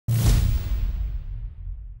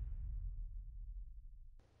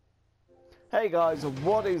Hey guys,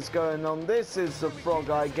 what is going on? This is the Frog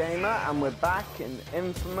Eye Gamer and we're back in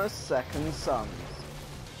Infamous Second Sons.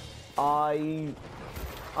 I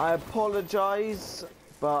apologise,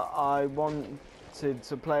 but I wanted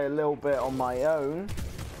to play a little bit on my own.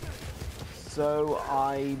 So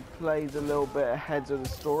I played a little bit ahead of the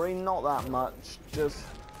story, not that much, just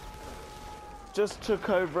took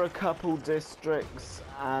over a couple districts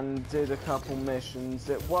and did a couple missions.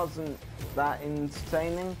 It wasn't that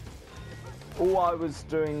entertaining. All I was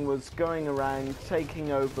doing was going around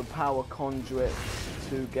taking over power conduits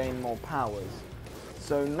to gain more powers.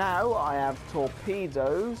 So now I have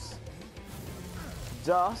torpedoes,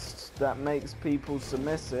 dust that makes people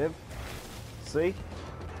submissive. See?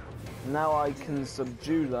 Now I can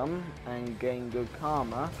subdue them and gain good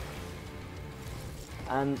karma.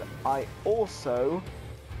 And I also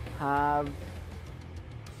have,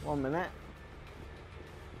 1 minute,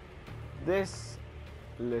 this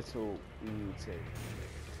little beauty.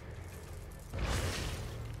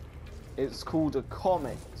 It's called a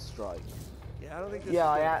comet strike. Yeah, I don't think this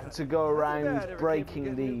I had to go around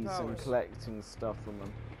breaking these and powers. collecting stuff from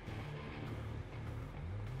them.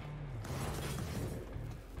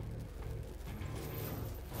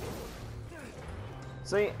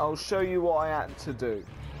 See, I'll show you what I had to do.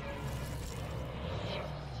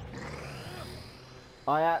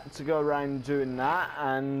 I had to go around doing that,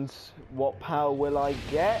 and what power will I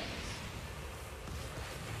get?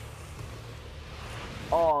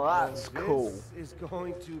 Oh, that's cool. This is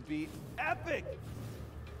going to be epic.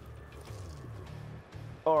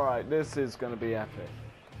 Alright, this is going to be epic.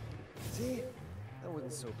 See? That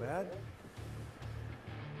wasn't so bad.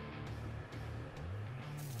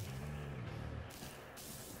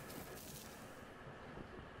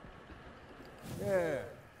 There.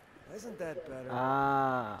 Isn't that better?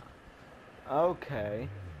 Ah, okay.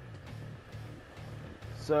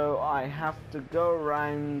 So I have to go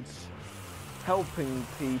around helping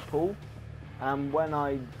people, and when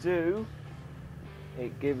I do,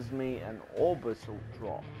 it gives me an orbital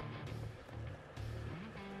drop.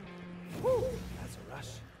 Woo! That's a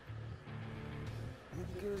rush.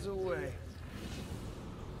 It goes away.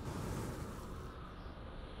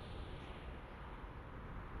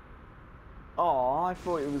 Oh, I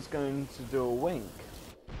thought it was going to do a wink.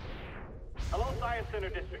 Hello, Science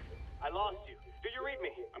Center District. I lost you. Do you read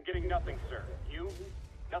me? I'm getting nothing, sir. You?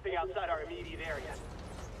 Nothing outside our immediate area.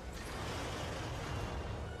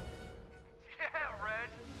 Yeah,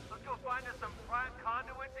 Reg. Let's go find us some prime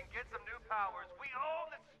conduits and get some new powers. We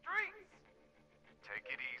own the streets! Take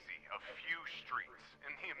it easy. A few streets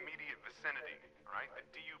in the immediate vicinity, right? The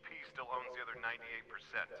DUP still owns the other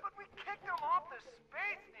 98%. But we kicked them off the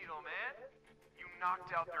Space Needle, man! You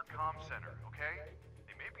knocked out their comm center, okay?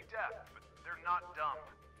 They may be deaf, but they're not dumb.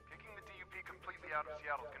 Kicking the DUP completely out of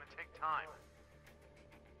Seattle is gonna take time.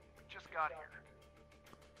 We just got here.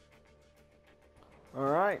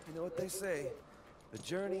 Alright. You know what they say? The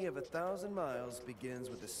journey of 1,000 miles begins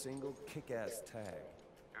with a single kick-ass tag.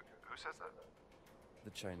 Who says that?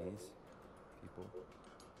 The Chinese people.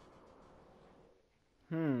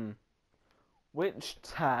 Which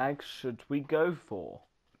tag should we go for?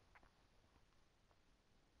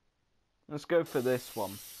 Let's go for this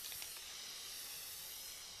one.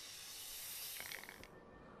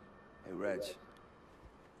 Hey, Reg.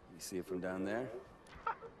 You see it from down there?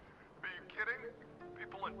 Are you kidding?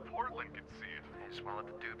 People in Portland can see it. I just want to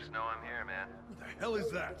let the dupes know I'm here, man. What the hell is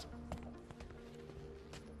that?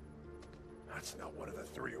 That's not one of the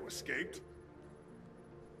three who escaped.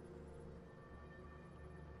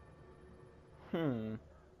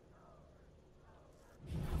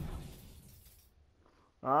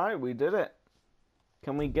 Alright, we did it.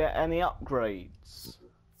 Can we get any upgrades?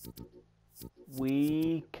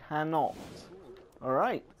 We cannot.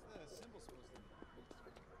 Alright.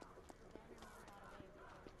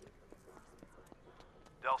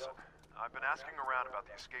 Delson, I've been asking around about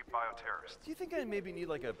the escaped bioterrorists. Do you think I maybe need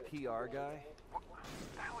like a PR guy? What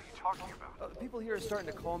the hell are you talking about? People here are starting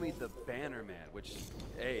to call me the Banner Man, which,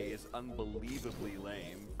 A, is unbelievably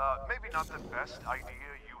lame. Maybe not the best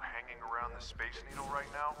idea, you hanging around the Space Needle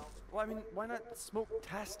right now. Well, I mean, why not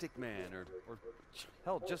Smoke-tastic Man, or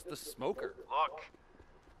hell, just the Smoker? Look,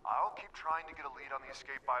 I'll keep trying to get a lead on the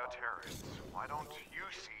escaped bioterrorists. Why don't you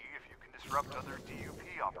see if you can disrupt other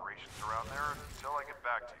DUP operations around there until I get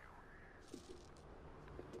back to you?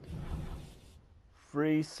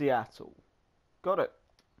 Free Seattle. Got it.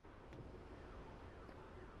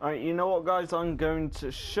 Alright, you know what, guys? I'm going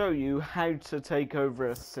to show you how to take over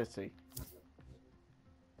a city.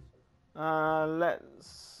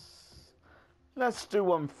 Let's do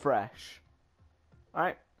one fresh.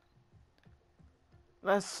 Alright.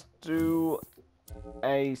 let's do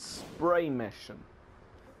a spray mission.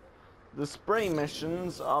 The spray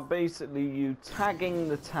missions are basically you tagging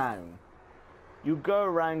the town. You go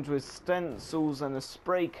around with stencils and a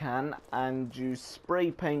spray can and you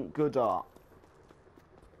spray paint good art.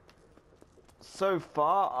 So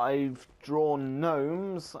far I've drawn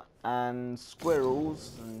gnomes and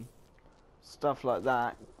squirrels and stuff like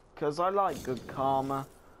that because I like good karma.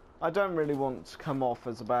 I don't really want to come off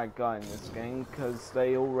as a bad guy in this game because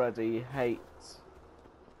they already hate,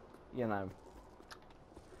 you know,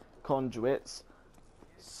 conduits.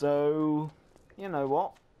 So, you know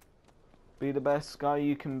what? Be the best guy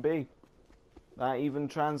you can be. That even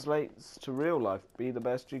translates to real life. Be the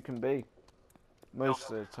best you can be.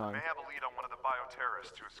 Most of the time. May have a lead on one of the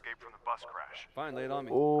bioterrorists who escaped from the bus crash. Fine, lay it on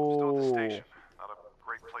me. Oh. Still at the station. Not a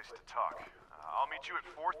great place to talk. I'll meet you at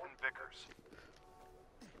 4th and Vickers.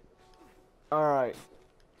 Alright.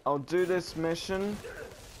 I'll do this mission.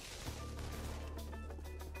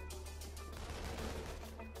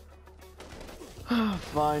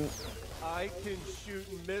 Fine. I can shoot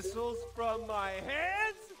missiles from my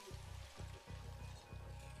hands?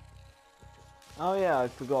 Oh yeah, I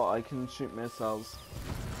forgot I can shoot missiles.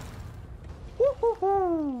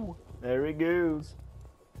 Woo-hoo-hoo! There he goes.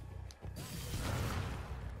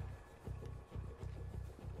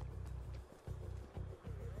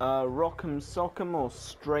 Rock'em sock'em or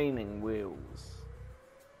straining wheels?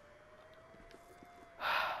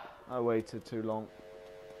 I waited too long.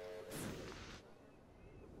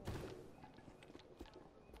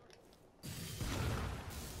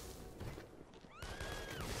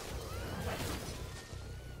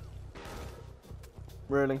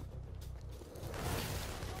 Really?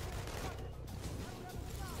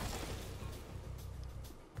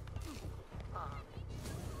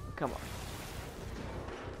 Come on.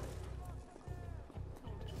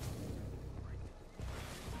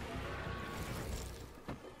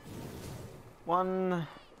 One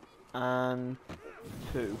and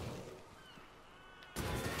two.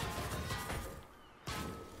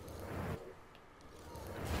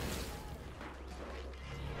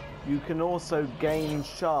 You can also gain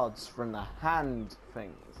shards from the hand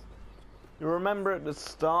things. You remember at the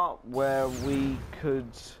start where we could...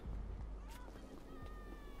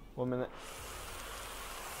 1 minute.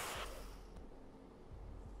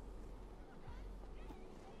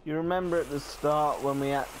 You remember at the start when we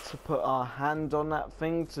had to put our hand on that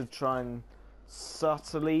thing to try and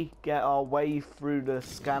subtly get our way through the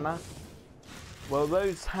scanner? Well,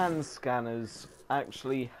 those hand scanners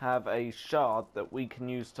actually have a shard that we can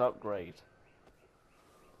use to upgrade.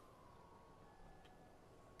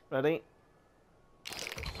 Ready?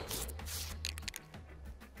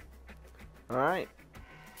 Alright.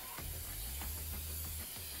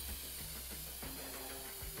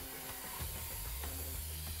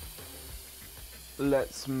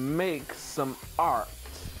 Let's make some art.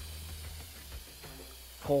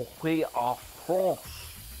 For we are French.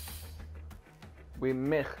 We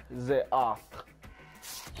make the art.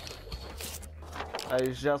 I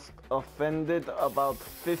just offended about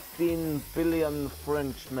 15 billion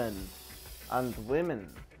Frenchmen and women.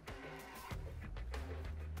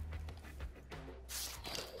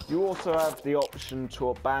 You also have the option to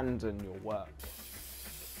abandon your work.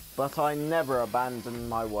 But I never abandon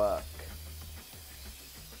my work.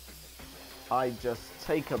 I just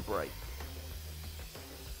take a break.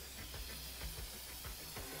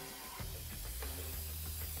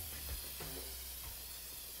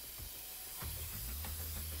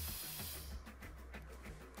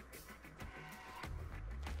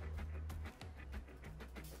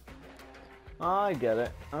 I get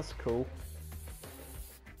it. That's cool.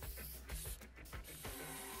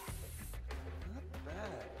 Not bad.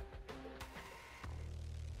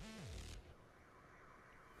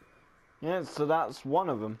 Yeah, so that's one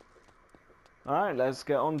of them. Alright, let's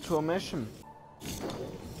get on to a mission.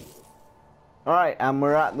 Alright, and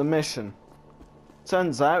we're at the mission.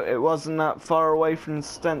 Turns out it wasn't that far away from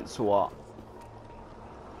stencil art.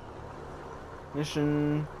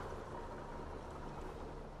 Mission...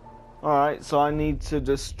 Alright, so I need to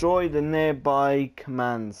destroy the nearby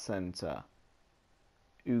command center.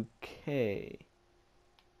 Okay.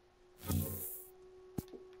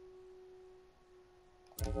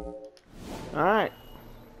 Alright.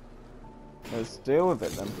 Let's deal with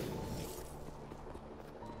it then.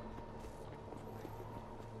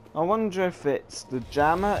 I wonder if it's the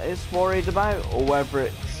jammer it's worried about or whether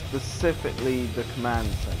it's specifically the command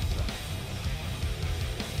center.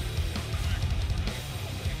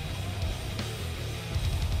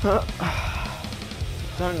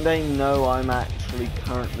 Don't they know I'm actually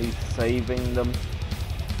currently saving them?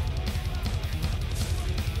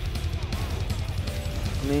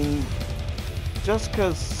 mean, just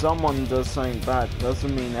because someone does something bad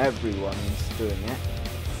doesn't mean everyone's doing it.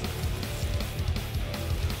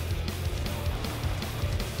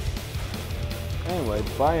 Anyway,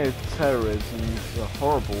 bioterrorism is a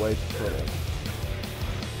horrible way to put it.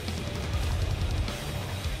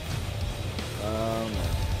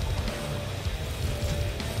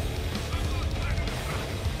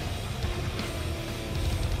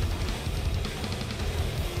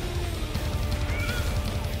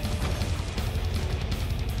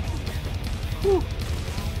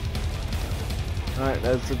 Alright,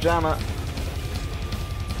 there's the jammer.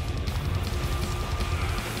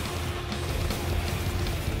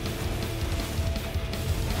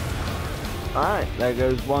 Alright, there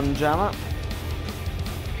goes one jammer.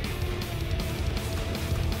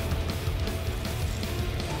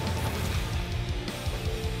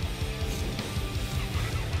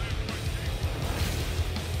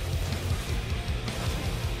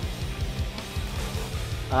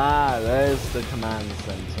 Ah, there's the command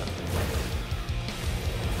center.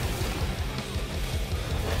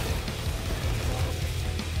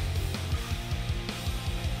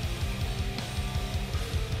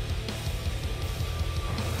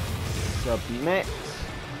 Submit.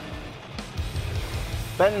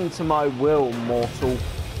 Bend to my will, mortal.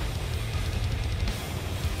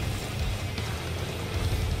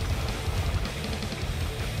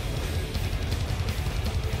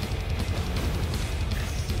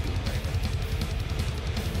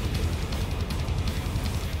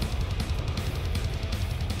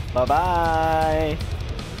 Bye-bye.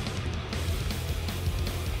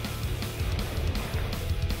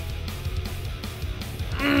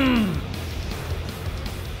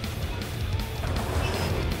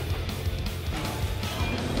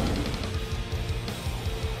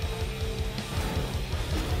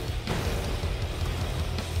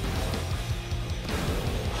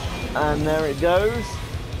 And there it goes.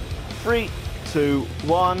 3, 2,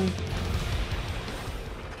 1.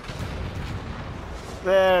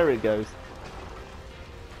 There it goes.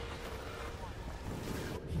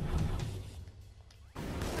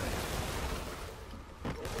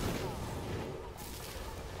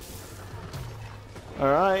 All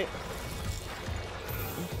right.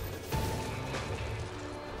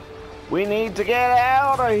 We need to get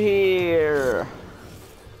out of here.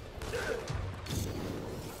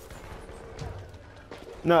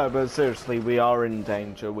 No, but seriously, we are in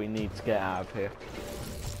danger. We need to get out of here.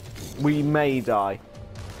 We may die.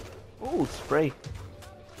 Oh, spray.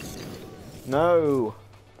 No.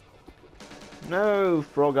 No,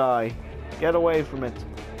 Frog Eye. Get away from it.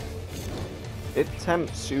 It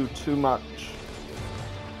tempts you too much.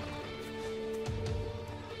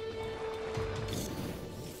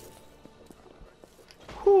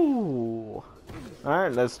 Whew.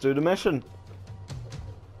 Alright, let's do the mission.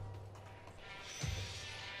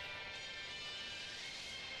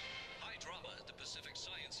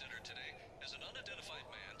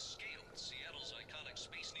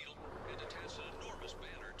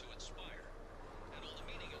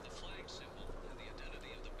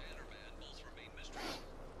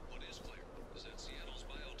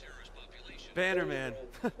 Bannerman.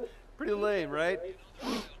 Pretty lame, right?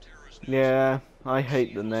 Yeah, I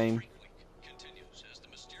hate the name.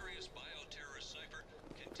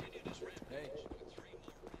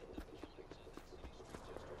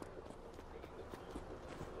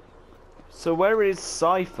 So where is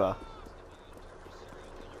Cypher?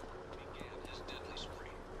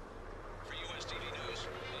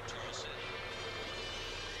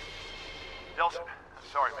 Nelson,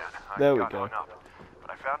 sorry man. There we got go. hung up. But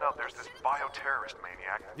I found out there's this bioterrorist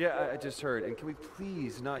maniac. Yeah, I just heard. And can we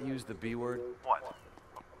please not use the B word? What?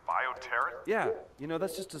 A bioterrorist? Yeah, you know,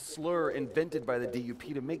 that's just a slur invented by the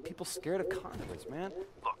DUP to make people scared of convicts, man.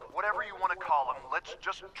 Look, whatever you want to call him, let's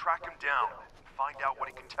just track him down and find out what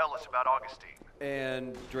he can tell us about Augustine.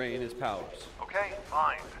 And drain his powers. Okay,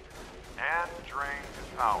 fine. And drain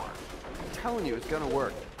his powers. I'm telling you, it's gonna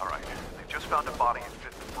work. All right, they've just found a body in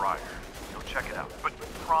Fifth Briar. Go check it out. But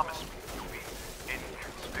promise me you'll be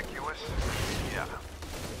inconspicuous. Yeah.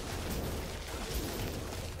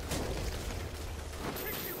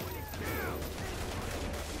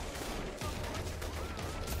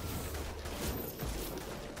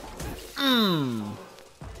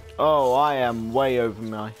 Oh, I am way over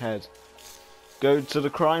my head. Go to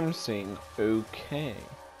the crime scene. Okay.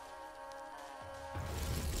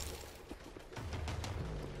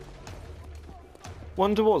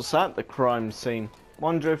 Wonder what's at the crime scene.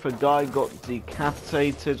 Wonder if a guy got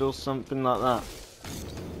decapitated or something like that.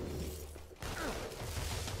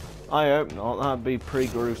 I hope not. That'd be pretty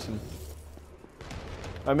gruesome.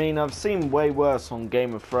 I mean, I've seen way worse on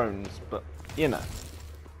Game of Thrones, but, you know.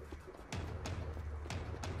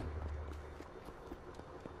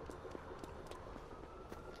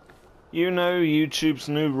 You know YouTube's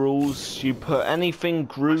new rules. You put anything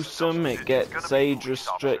gruesome, it gets age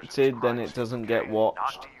restricted, then it doesn't get watched.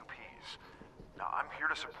 Not DUPs. Now, I'm here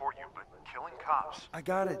to support you, but killing cops. I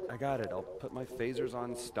got it. I'll put my phasers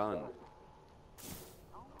on stun.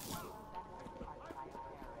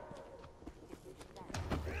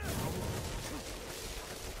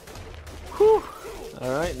 Whew.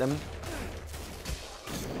 Alright then.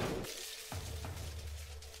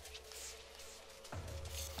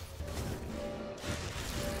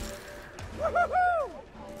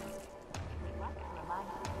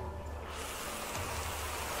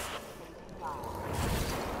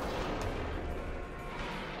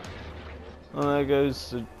 Oh, there goes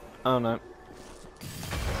the... Oh no.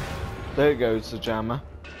 There goes the jammer.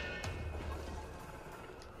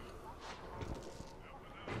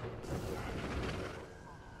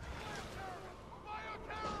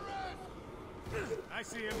 I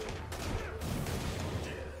see him.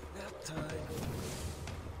 Nap time.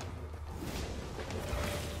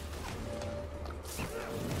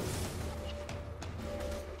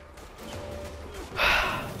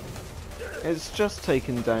 It's just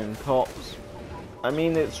taking down cops. I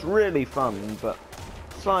mean, it's really fun, but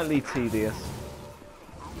slightly tedious.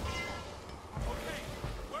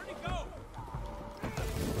 Where'd he go?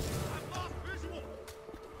 I've lost visual.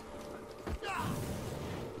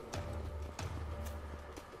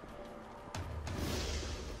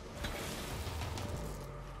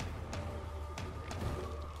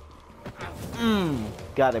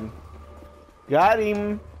 Got him. Got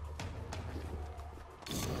him!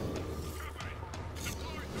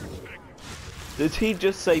 Did he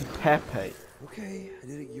just say Pepe? Okay, I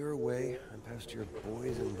did it your way. I'm past your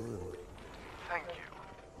boys in blue. Thank you.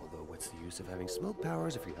 Although, what's the use of having smoke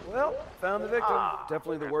powers if you're not... Well, found the victim.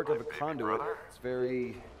 Definitely the can't work of play a big, conduit. brother. It's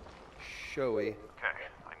very showy. Okay,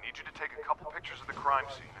 I need you to take a couple pictures of the crime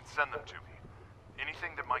scene and send them to me.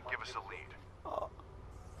 Anything that might give us a lead.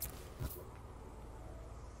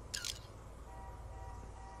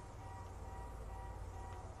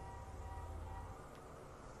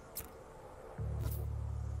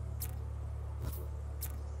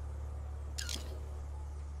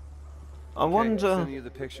 I Okay, wonder... sending you the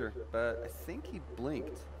picture, but I think he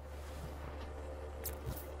blinked.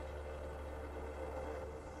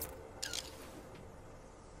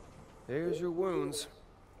 There's your wounds.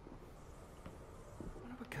 I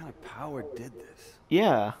wonder what kind of power did this?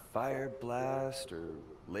 Yeah. Fire blast or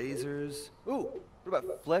lasers? Ooh, what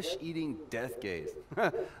about flesh-eating death gaze?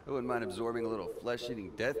 I wouldn't mind absorbing a little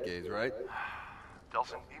flesh-eating death gaze, right?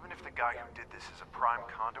 Delson, even if the guy who did this is a prime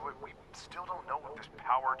conduit, we still don't know if this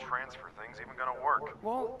power transfer thing's even gonna work.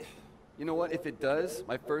 Well, you know what? If it does,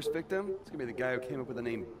 my first victim, it's gonna be the guy who came up with the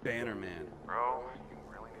name Bannerman. Bro, you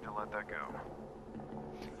really need to let that go.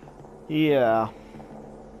 Yeah.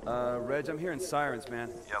 Reg, I'm hearing sirens,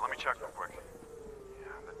 man. Yeah, let me check real quick. Yeah,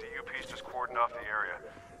 the DUP's just cordoned off the area.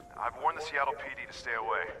 I've warned the Seattle PD to stay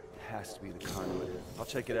away. It has to be the conduit. I'll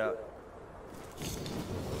check it out.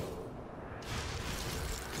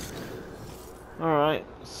 Alright,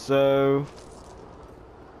 so...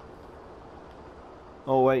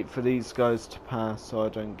 I'll wait for these guys to pass so I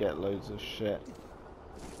don't get loads of shit.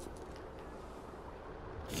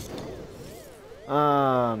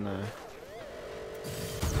 Ah, no.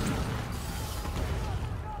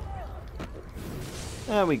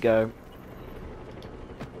 There we go.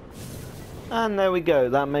 And there we go.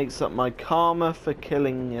 That makes up my karma for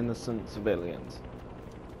killing innocent civilians.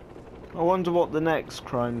 I wonder what the next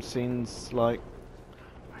crime scene's like.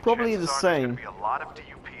 Probably the Chances are same. There's gonna be a lot of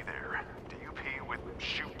DUP there. DUP with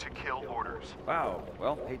shoot-to-kill orders. Wow.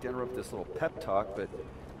 Well, hate to interrupt this little pep talk, but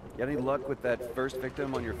you got any luck with that first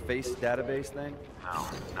victim on your face database thing? No,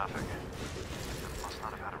 nothing. Must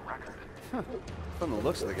not have had a record. From the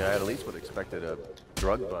looks of the guy, I at least would have expected a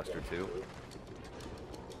drug bust or two.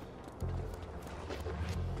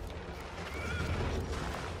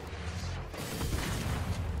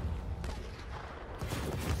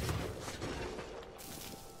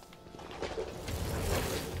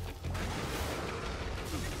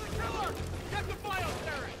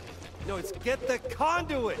 No, it's get the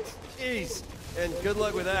conduit. Jeez. And good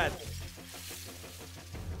luck with that.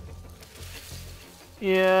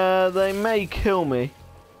 Yeah, they may kill me.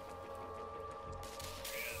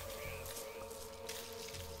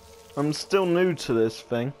 I'm still new to this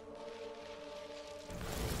thing.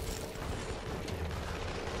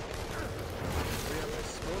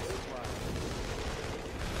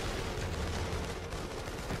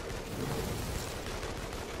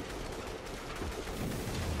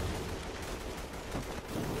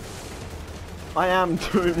 I am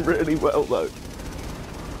doing really well though.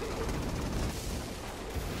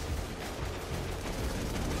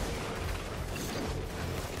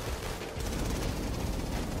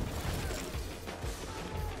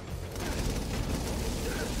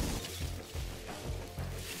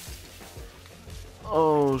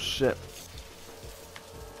 Oh shit.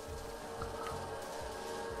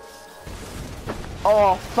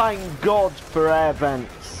 Oh, thank God for air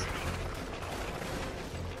vents.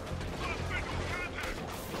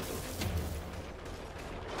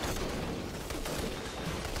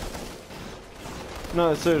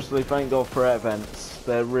 No, seriously, thank God for air vents.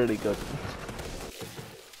 They're really good.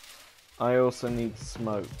 I also need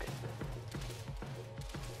smoke.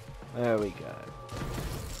 There we go.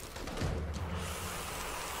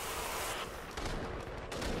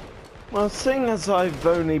 Well, seeing as I've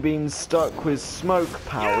only been stuck with smoke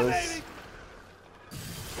powers,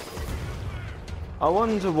 I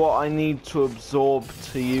wonder what I need to absorb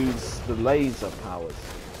to use the laser powers.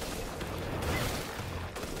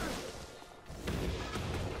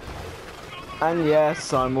 And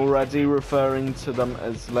yes, I'm already referring to them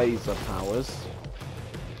as laser powers.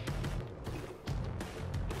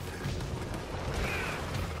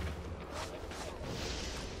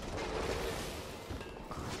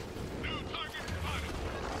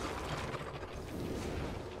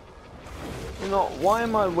 You know, why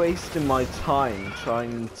am I wasting my time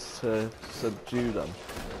trying to subdue them?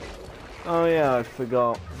 Oh yeah, I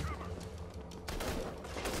forgot.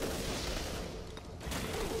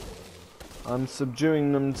 I'm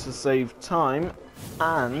subduing them to save time,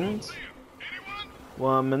 and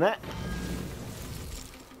 1 minute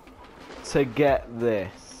to get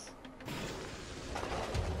this.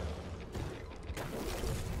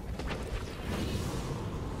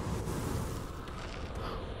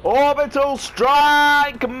 Orbital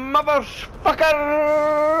strike, motherfucker!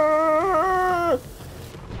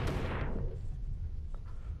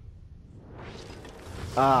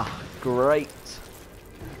 Ah, great.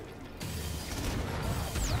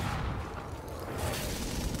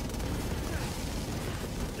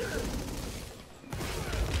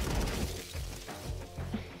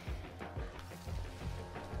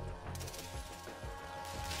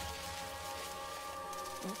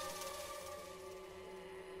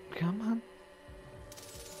 Come on.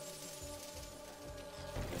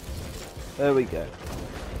 There we go.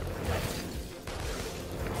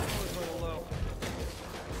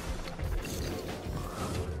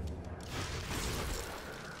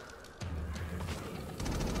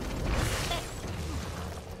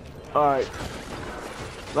 Alright.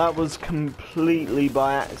 That was completely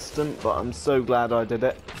by accident, but I'm so glad I did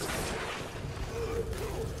it.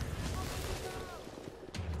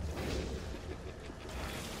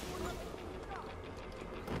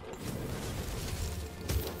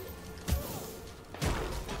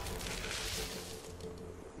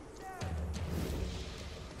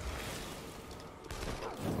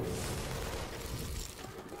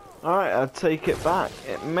 Alright, I'll take it back.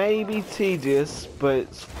 It may be tedious, but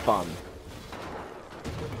it's fun.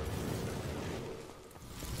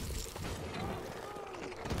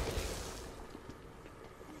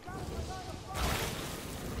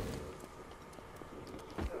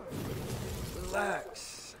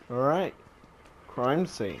 Relax. Alright. Crime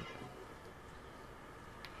scene.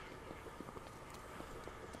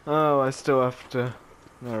 Oh, I still have to...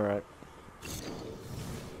 Alright.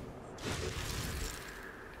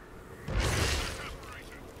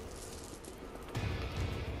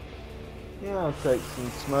 Yeah, I'll take some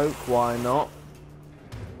smoke, why not?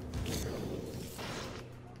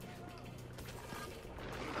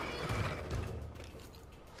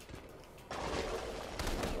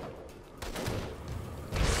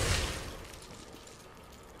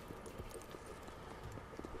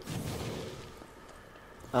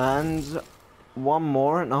 And one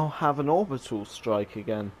more and I'll have an orbital strike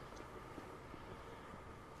again.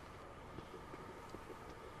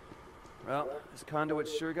 Well, this conduit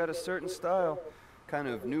sure got a certain style. Kind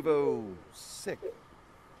of nouveau sick.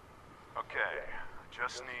 Okay,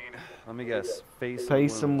 just need... Let me guess. Face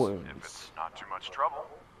and If wounds. it's not too much trouble.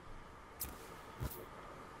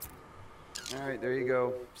 Alright, there you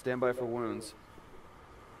go. Stand by for wounds.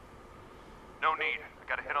 No need. I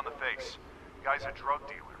got a hit on the face. Guy's a drug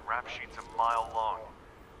dealer. Rap sheet's a mile long.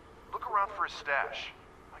 Look around for his stash.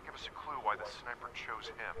 Might give us a clue why the sniper chose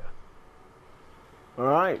him.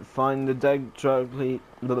 Alright, find the dead drug lead.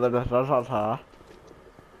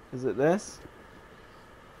 Is it this?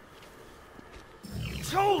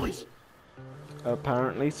 Holy!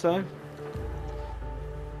 Apparently so.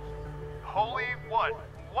 Holy what?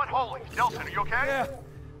 What holy? Nelson, are you okay? Yeah.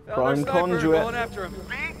 Prime conduit. Going after him.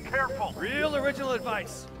 Be careful. Real original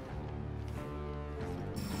advice.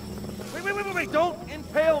 Wait, don't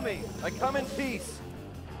impale me. I come in peace.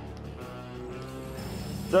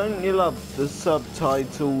 Don't you love the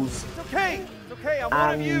subtitles It's okay, I'm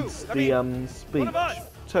one of you. and I mean, the speech? one of us.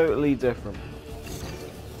 Totally different.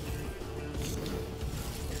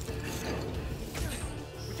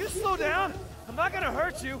 Would you slow down? I'm not gonna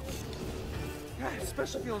hurt you. God,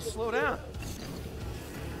 especially if you don't slow down.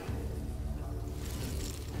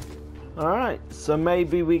 Alright, so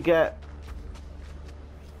maybe we get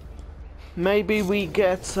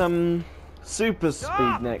super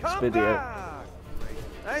speed next Come video. back.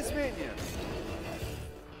 Nice meeting you.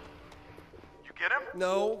 You get him?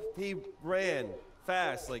 No, he ran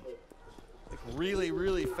fast, like really,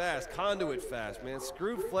 really fast. Conduit fast, man.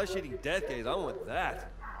 Screw flesh-eating death gaze. I don't want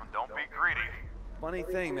that. Don't be greedy. Funny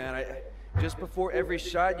thing, man. Just before every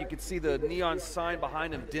shot, you could see the neon sign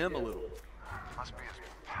behind him dim a little. Must be his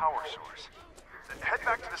power source. Head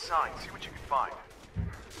back to the sign, see what you can find.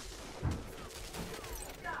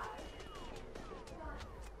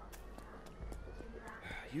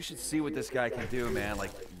 You should see what this guy can do, man.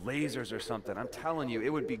 Like lasers or something. I'm telling you, it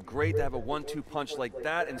would be great to have a 1-2 punch like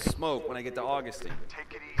that and smoke when I get to Augustine.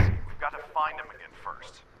 Take it easy. We've got to find him again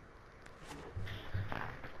first.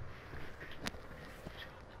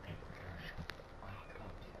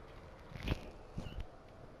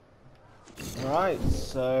 Alright,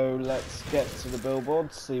 so let's get to the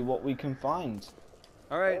billboard, see what we can find.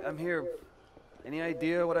 All right, I'm here. Any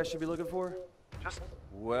idea what I should be looking for? Just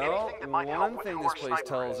Well, anything that might help one with thing who this our place sniper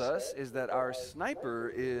tells is. us is that our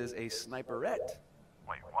sniper is a sniperette.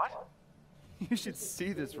 Wait, what? You should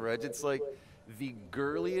see this, Reg. It's like the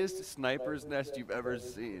girliest sniper's nest you've ever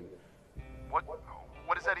seen. What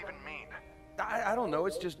does that even mean? I don't know.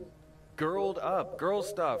 It's just girled up, girl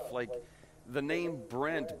stuff. Like the name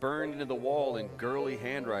Brent burned into the wall in girly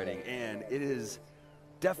handwriting, and it is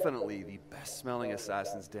definitely the best smelling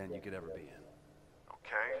assassin's den you could ever be in.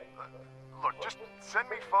 Okay. Look, just send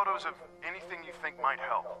me photos of anything you think might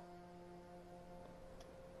help.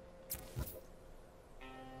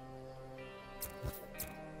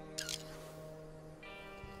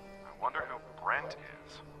 I wonder who Brent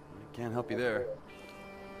is. I can't help you there.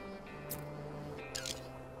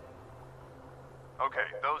 Okay,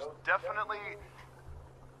 those definitely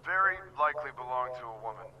very likely belong to a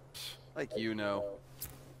woman. Like you know.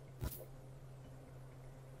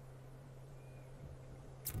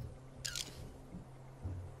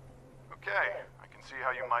 Okay, I can see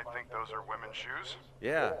how you might think those are women's shoes.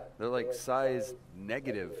 Yeah, they're like size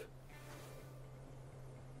negative.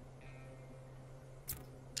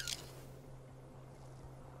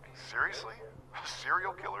 Seriously? A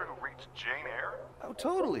serial killer who reads Jane Eyre? Oh,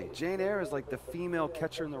 totally. Jane Eyre is like the female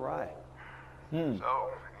Catcher in the Rye. So, anything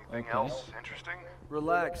Okay. else interesting?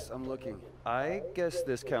 Relax, I'm looking. I guess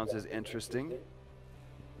this counts as interesting.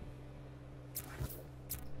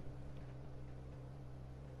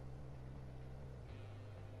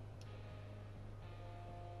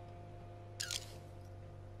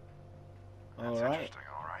 That's Alright. interesting,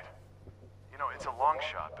 alright. You know, it's a long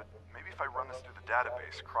shot, but maybe if I run this through the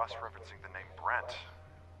database, cross-referencing the name Brent,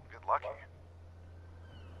 we'll get lucky.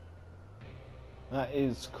 That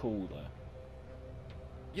is cool though.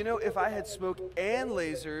 You know, if I had smoke and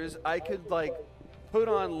lasers, I could, like, put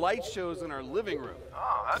on light shows in our living room.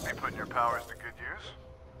 Oh, that'd be putting your powers to good use.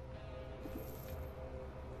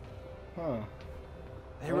 Huh.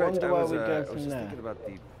 Hey, I Reg, wonder I where was, we go I from was just there. thinking about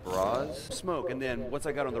the bras. Smoke, and then once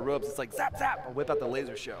I got on the ropes, it's like zap, zap, I'll whip out the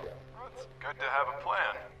laser show. Well, it's good to have a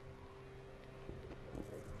plan.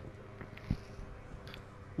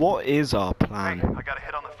 What is our Hey, plan? I got a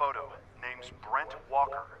hit on the photo. Name's Brent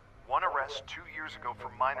Walker. One arrest 2 years ago for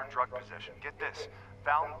minor drug possession. Get this.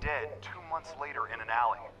 Found dead 2 months later in an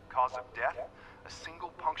alley. Cause of death? A single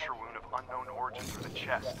puncture wound of unknown origin through the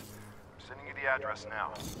chest. I'm sending you the address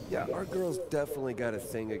now. Yeah, our girl's definitely got a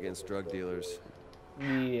thing against drug dealers.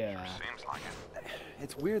 Yeah. Seems like it.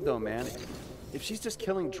 It's weird though, man. If she's just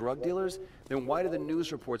killing drug dealers, then why do the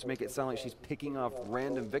news reports make it sound like she's picking off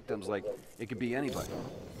random victims like it could be anybody?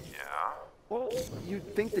 Yeah? Well,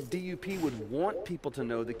 you'd think the DUP would want people to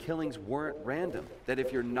know the killings weren't random. That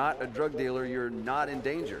if you're not a drug dealer, you're not in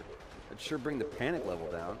danger. That'd sure bring the panic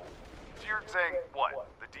level down. So you're saying what?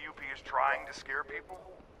 The DUP is trying to scare people?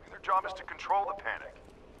 Their job is to control the panic.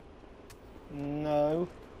 No.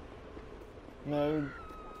 No.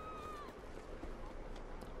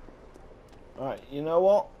 Alright, you know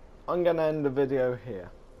what? I'm gonna end the video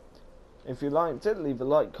here. If you liked it, leave a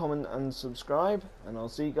like, comment and subscribe, and I'll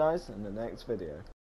see you guys in the next video.